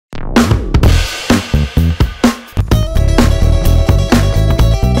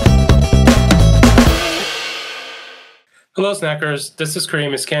Hello, Snackers. This is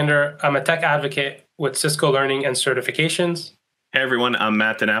Kareem Iskander. I'm a tech advocate with Cisco Learning and Certifications. Hey everyone, I'm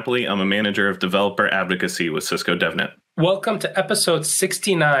Matt DiNapoli. I'm a manager of developer advocacy with Cisco DevNet. Welcome to episode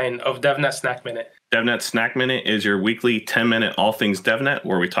 69 of DevNet Snack Minute. DevNet Snack Minute is your weekly 10-minute all things DevNet,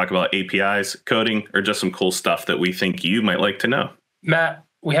 where we talk about APIs, coding, or just some cool stuff that we think you might like to know. Matt,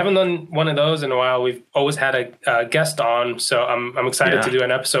 we haven't done one of those in a while. We've always had a guest on, so I'm excited to do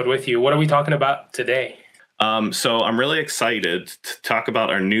an episode with you. What are we talking about today? So I'm really excited to talk about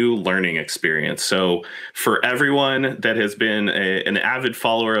our new learning experience. So for everyone that has been an avid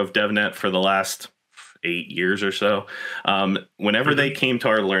follower of DevNet for the last 8 years or so, whenever they came to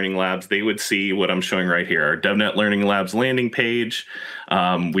our learning labs, they would see what I'm showing right here, our DevNet Learning Labs landing page.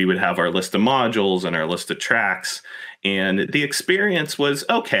 We would have our list of modules and our list of tracks. And the experience was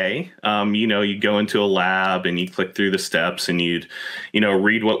okay. You go into a lab and you click through the steps and you'd,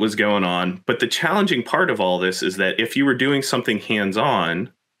 read what was going on. But the challenging part of all this is that if you were doing something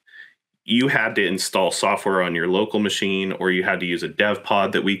hands-on, you had to install software on your local machine, or you had to use a dev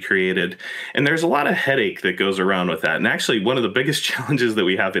pod that we created. And there's a lot of headache that goes around with that. And actually, one of the biggest challenges that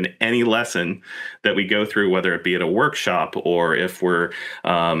we have in any lesson that we go through, whether it be at a workshop or if we're,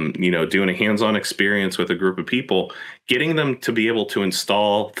 doing a hands-on experience with a group of people, getting them to be able to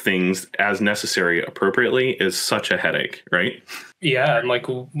install things as necessary appropriately is such a headache, right? Yeah,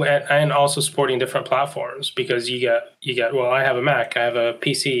 and also supporting different platforms, because you get well, I have a Mac, I have a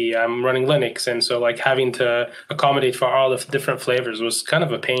PC, I'm running Linux, and so having to accommodate for all the different flavors was kind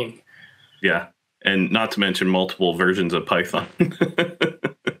of a pain. Yeah, and not to mention multiple versions of Python.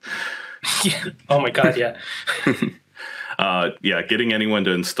 Yeah. Oh my God, yeah. Getting anyone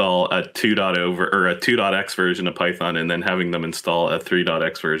to install a 2.0 or a 2.x version of Python and then having them install a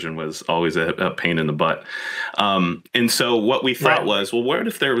 3.x version was always a pain in the butt. And so what we thought was, well, what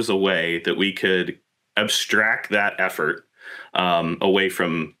if there was a way that we could abstract that effort away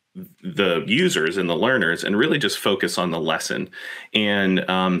from the users and the learners and really just focus on the lesson. And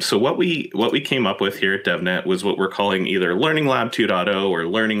so what we came up with here at DevNet was what we're calling either Learning Lab 2.0 or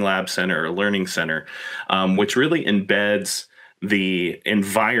Learning Lab Center or Learning Center, which really embeds the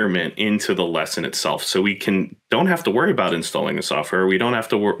environment into the lesson itself. So we don't have to worry about installing the software. We don't have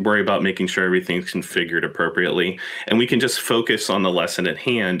to worry about making sure everything's configured appropriately. And we can just focus on the lesson at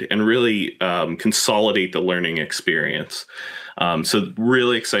hand and really consolidate the learning experience. So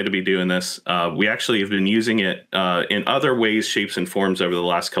really excited to be doing this. We actually have been using it in other ways, shapes, and forms over the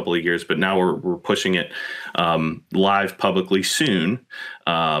last couple of years, but now we're pushing it live publicly soon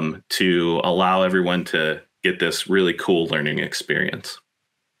to allow everyone to get this really cool learning experience.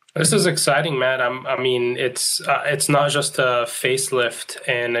 This is exciting, Matt. It's not just a facelift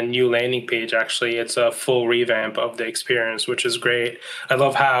and a new landing page. Actually, it's a full revamp of the experience, which is great. I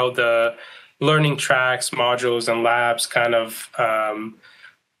love how the learning tracks, modules, and labs kind of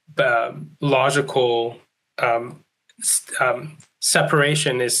logical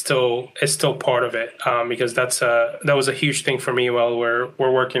separation is still part of it, because that was a huge thing for me while we're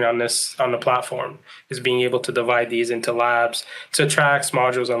working on this on the platform, is being able to divide these into labs, to tracks,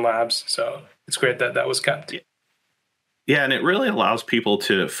 modules, and labs. So it's great that was kept. Yeah, and it really allows people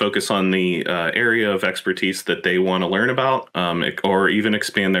to focus on the area of expertise that they want to learn about, or even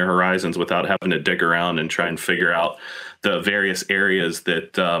expand their horizons without having to dig around and try and figure out the various areas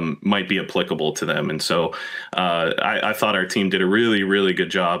that might be applicable to them. And so I thought our team did a really, really good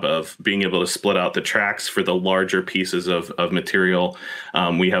job of being able to split out the tracks for the larger pieces of material.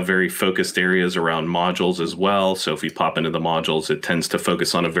 We have very focused areas around modules as well. So if you pop into the modules, it tends to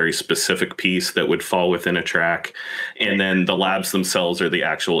focus on a very specific piece that would fall within a track. And then the labs themselves are the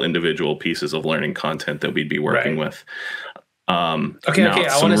actual individual pieces of learning content that we'd be working with. Okay.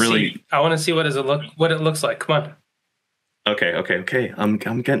 I want to see what it looks like. Come on. Okay. I'm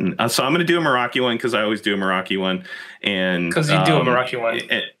getting. So I'm going to do a Meraki one, because I always do a Meraki one, and because you do a Meraki one.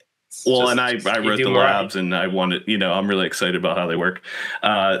 I wrote the labs, and I wanted, I'm really excited about how they work.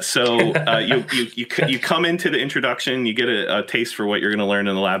 You come into the introduction, you get a taste for what you're going to learn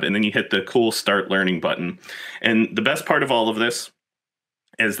in the lab, and then you hit the cool Start Learning button. And the best part of all of this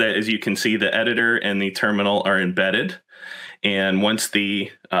is that, as you can see, the editor and the terminal are embedded. And once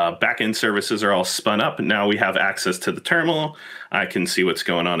the backend services are all spun up, now we have access to the terminal. I can see what's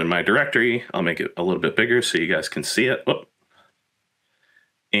going on in my directory. I'll make it a little bit bigger so you guys can see it. Whoop.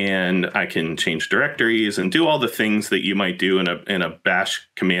 And I can change directories and do all the things that you might do in a bash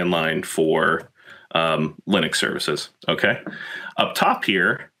command line for Linux services. Okay. Up top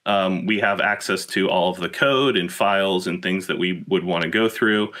here, we have access to all of the code and files and things that we would want to go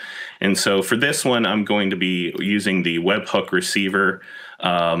through. And so for this one, I'm going to be using the webhook receiver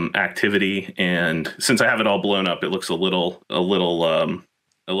activity. And since I have it all blown up, it looks a little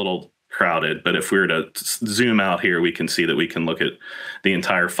crowded. But if we were to zoom out here, we can see that we can look at the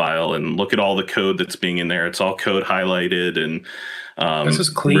entire file and look at all the code that's being in there. It's all code highlighted and this is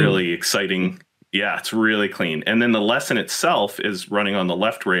clean. Really exciting. Yeah, it's really clean. And then the lesson itself is running on the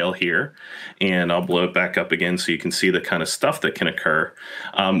left rail here. And I'll blow it back up again so you can see the kind of stuff that can occur.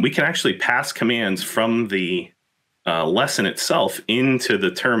 We can actually pass commands from the lesson itself into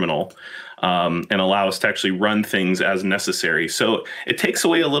the terminal and allow us to actually run things as necessary. So it takes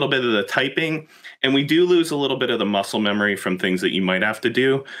away a little bit of the typing, and we do lose a little bit of the muscle memory from things that you might have to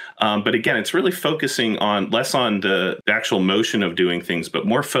do. But again, it's really focusing on less on the actual motion of doing things, but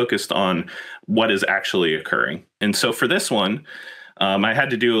more focused on what is actually occurring. And so for this one, I had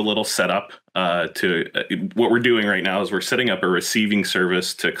to do a little setup what we're doing right now is we're setting up a receiving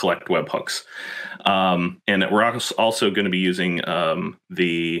service to collect webhooks. And we're also going to be using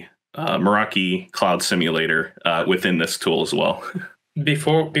the Meraki Cloud Simulator within this tool as well.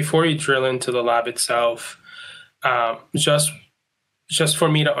 Before you drill into the lab itself, just for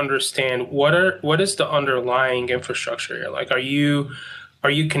me to understand, what is the underlying infrastructure here? Like, are you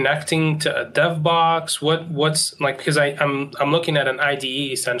connecting to a dev box? What's like, because I'm looking at an IDE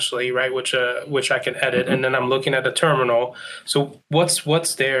essentially, right? Which I can edit, and then I'm looking at a terminal. So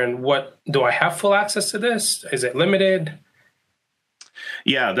what's there, and what do I have full access to this? Is it limited?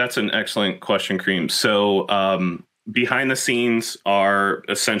 Yeah, that's an excellent question, Kareem. So behind the scenes are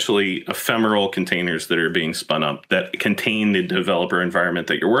essentially ephemeral containers that are being spun up that contain the developer environment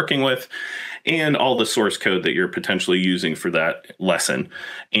that you're working with and all the source code that you're potentially using for that lesson.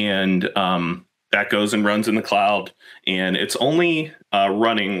 And that goes and runs in the cloud. And it's only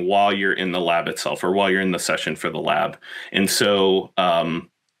running while you're in the lab itself or while you're in the session for the lab. And so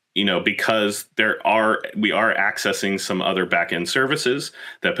because we are accessing some other backend services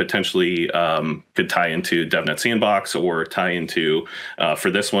that potentially could tie into DevNet Sandbox or tie into,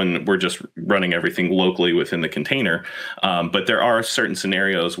 for this one, we're just running everything locally within the container. But there are certain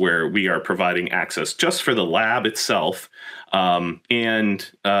scenarios where we are providing access just for the lab itself.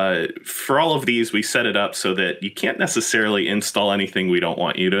 And for all of these, we set it up so that you can't necessarily install anything we don't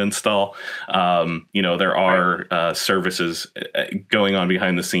want you to install. There are services going on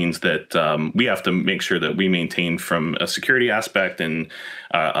behind the scenes that we have to make sure that we maintain from a security aspect and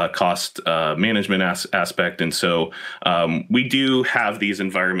a cost management aspect. And so we do have these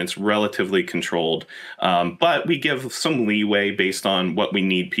environments relatively controlled, but we give some leeway based on what we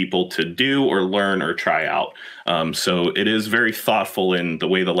need people to do or learn or try out. So it is very thoughtful in the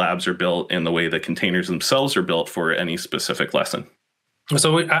way the labs are built and the way the containers themselves are built for any specific lesson.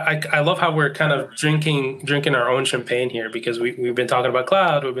 So I love how we're kind of drinking our own champagne here, because we've been talking about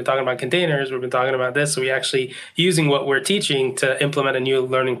cloud, we've been talking about containers, we've been talking about this. So we actually using what we're teaching to implement a new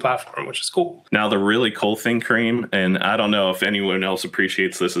learning platform, which is cool. Now, the really cool thing, Kareem, and I don't know if anyone else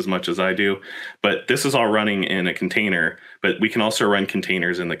appreciates this as much as I do, but this is all running in a container, but we can also run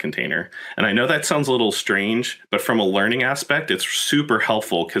containers in the container. And I know that sounds a little strange, but from a learning aspect, it's super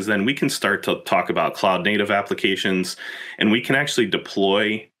helpful, because then we can start to talk about cloud native applications, and we can actually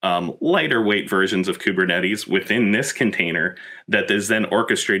deploy lighter weight versions of Kubernetes within this container that is then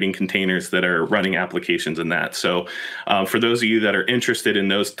orchestrating containers that are running applications in that. So for those of you that are interested in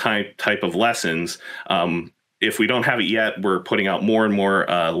those type of lessons, if we don't have it yet, we're putting out more and more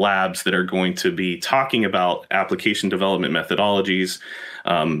labs that are going to be talking about application development methodologies,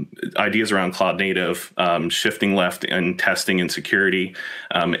 ideas around cloud native, shifting left and testing and security.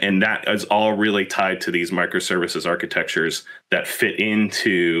 And that is all really tied to these microservices architectures that fit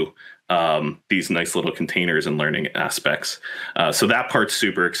into these nice little containers and learning aspects. So that part's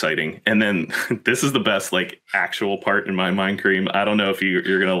super exciting. And then this is the best actual part in my mind, Kareem. I don't know if you're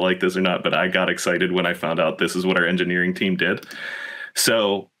going to like this or not, but I got excited when I found out this is what our engineering team did.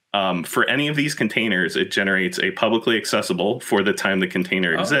 So for any of these containers, it generates a publicly accessible, for the time the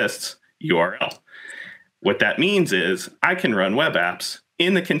container exists, URL. What that means is I can run web apps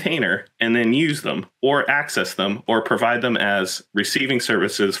in the container and then use them or access them or provide them as receiving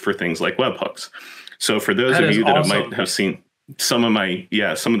services for things like webhooks. So for those of you that might have seen some of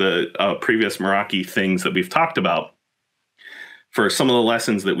the previous Meraki things that we've talked about, for some of the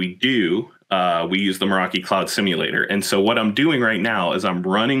lessons that we do, we use the Meraki Cloud Simulator. And so what I'm doing right now is I'm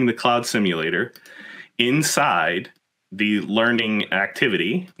running the Cloud Simulator inside the learning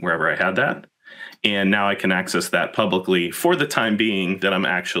activity, wherever I had that. And now I can access that publicly for the time being that I'm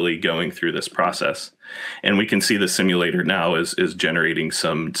actually going through this process. And we can see the simulator now is generating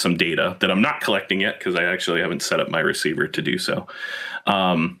some data that I'm not collecting yet because I actually haven't set up my receiver to do so.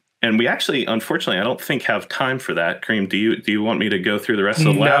 And we actually, unfortunately, I don't think have time for that. Kareem, do you want me to go through the rest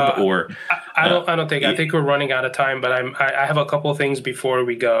of the lab, or I don't think. I think we're running out of time, but I have a couple of things before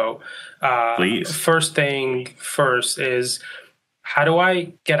we go. Please. First thing first is, how do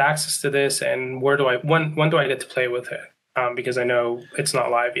I get access to this, and when do I get to play with it? Because I know it's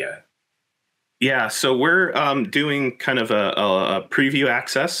not live yet. Yeah, so we're doing kind of a preview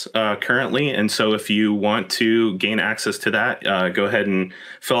access currently. And so if you want to gain access to that, go ahead and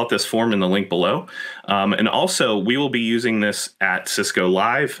fill out this form in the link below. And also, we will be using this at Cisco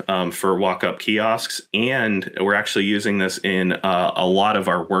Live for walk-up kiosks. And we're actually using this in a lot of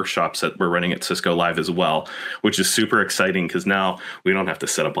our workshops that we're running at Cisco Live as well, which is super exciting because now we don't have to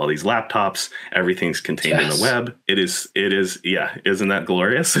set up all these laptops. Everything's contained in the web. It is, yeah, isn't that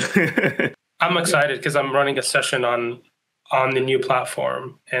glorious? I'm excited because I'm running a session on the new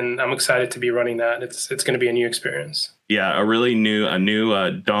platform, and I'm excited to be running that. It's going to be a new experience. Yeah, a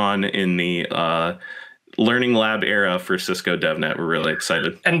new dawn in the learning lab era for Cisco DevNet. We're really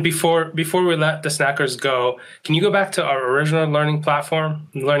excited. And before we let the snackers go, can you go back to our original learning platform,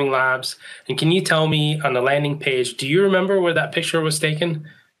 Learning Labs, and can you tell me on the landing page, do you remember where that picture was taken,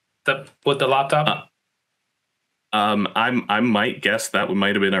 with the laptop? I might guess that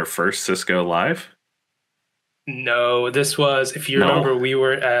might have been our first Cisco Live. No, this was, if you remember, we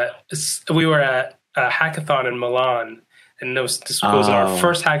were at a hackathon in Milan, and this was our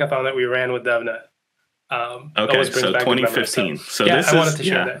first hackathon that we ran with DevNet. Okay, so 2015. So yeah, this I wanted to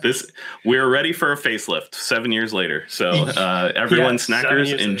share that. We're ready for a facelift 7 years later. So everyone,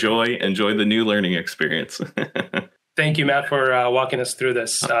 snackers, enjoy the new learning experience. Thank you, Matt, for walking us through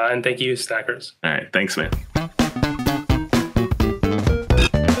this, and thank you, snackers. All right, thanks, man.